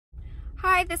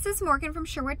Hi, this is Morgan from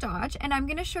Sherwood Dodge, and I'm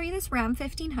going to show you this Ram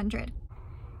 1500.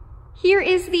 Here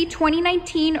is the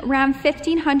 2019 Ram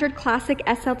 1500 Classic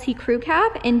SLT Crew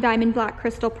Cab in Diamond Black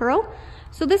Crystal Pearl.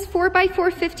 So this 4x4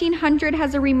 1500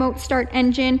 has a remote start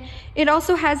engine. It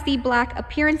also has the black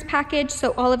appearance package,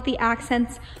 so all of the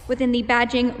accents within the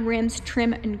badging, rims,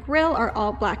 trim, and grille are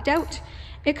all blacked out.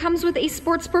 It comes with a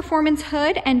sports performance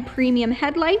hood and premium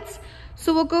headlights.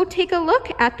 So we'll go take a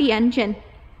look at the engine.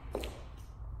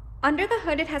 Under the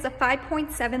hood, it has a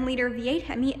 5.7 liter V8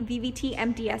 Hemi VVT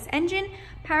MDS engine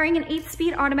powering an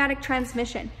 8-speed automatic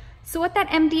transmission. So what that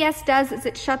MDS does is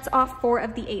it shuts off 4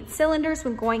 of the 8 cylinders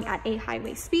when going at a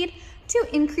highway speed to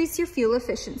increase your fuel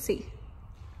efficiency.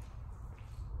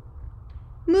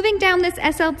 Moving down this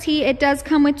SLT, it does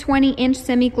come with 20-inch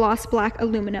semi-gloss black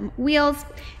aluminum wheels.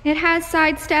 It has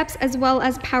side steps as well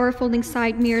as power folding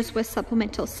side mirrors with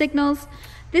supplemental signals.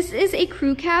 This is a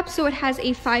crew cab, so it has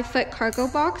a 5-foot cargo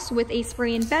box with a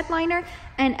spray-in bed liner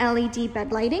and LED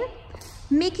bed lighting.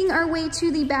 Making our way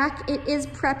to the back, it is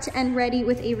prepped and ready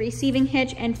with a receiving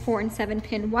hitch and 4 and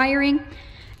 7-pin wiring.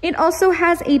 It also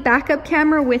has a backup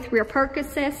camera with rear park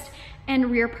assist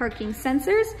and rear parking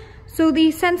sensors. So the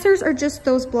sensors are just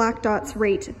those black dots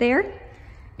right there.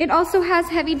 It also has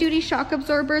heavy-duty shock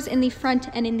absorbers in the front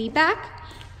and in the back.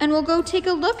 And we'll go take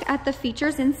a look at the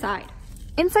features inside.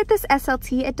 Inside this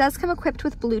SLT, it does come equipped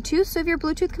with Bluetooth, so you have your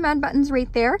Bluetooth command buttons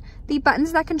right there, the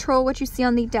buttons that control what you see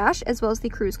on the dash, as well as the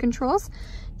cruise controls.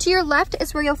 To your left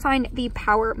is where you'll find the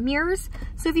power mirrors,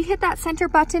 so if you hit that center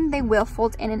button, they will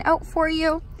fold in and out for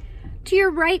you. To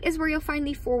your right is where you'll find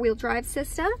the 4-wheel drive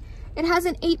system. It has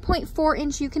an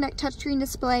 8.4-inch Uconnect touchscreen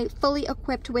display, fully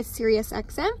equipped with Sirius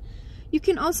XM. You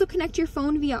can also connect your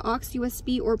phone via aux,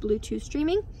 USB, or Bluetooth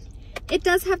streaming. It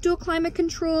does have dual climate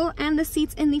control, and the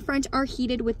seats in the front are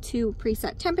heated with 2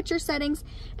 preset temperature settings,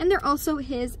 and there also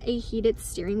is a heated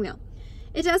steering wheel.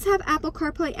 It does have Apple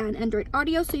CarPlay and Android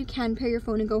Audio, so you can pair your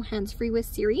phone and go hands-free with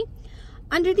Siri.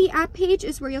 Under the app page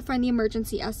is where you'll find the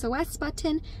emergency SOS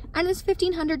button, and this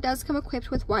 1500 does come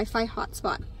equipped with Wi-Fi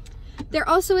hotspot. There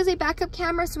also is a backup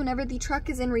camera, so whenever the truck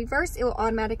is in reverse, it will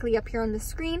automatically appear on the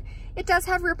screen. It does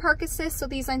have rear park assist, so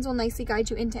these signs will nicely guide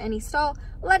you into any stall,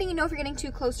 letting you know if you're getting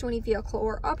too close to any vehicle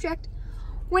or object.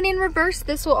 When in reverse,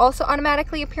 this will also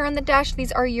automatically appear on the dash.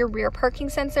 These are your rear parking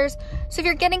sensors, so if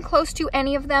you're getting close to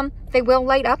any of them, they will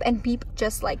light up and beep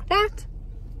just like that.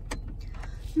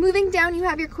 Moving down, you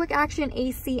have your quick action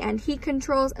AC and heat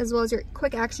controls, as well as your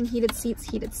quick action heated seats,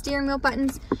 heated steering wheel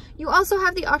buttons. You also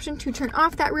have the option to turn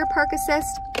off that rear park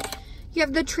assist. You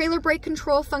have the trailer brake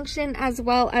control function, as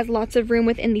well as lots of room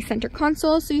within the center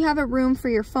console. So you have a room for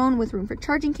your phone with room for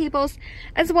charging cables,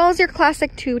 as well as your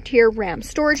classic 2-tier RAM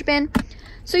storage bin.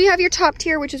 So you have your top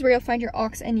tier, which is where you'll find your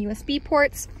aux and USB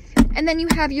ports. And then you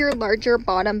have your larger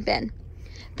bottom bin.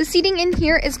 The seating in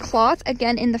here is cloth.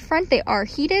 Again, in the front, they are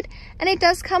heated, and it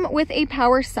does come with a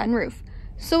power sunroof.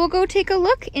 So we'll go take a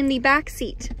look in the back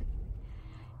seat.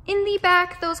 In the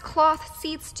back, those cloth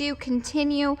seats do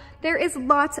continue. There is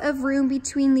lots of room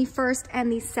between the first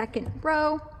and the second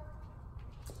row.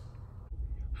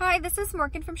 Hi, this is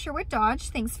Morgan from Sherwood Dodge.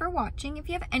 Thanks for watching. If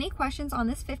you have any questions on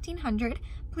this 1500,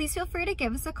 please feel free to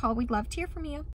give us a call. We'd love to hear from you.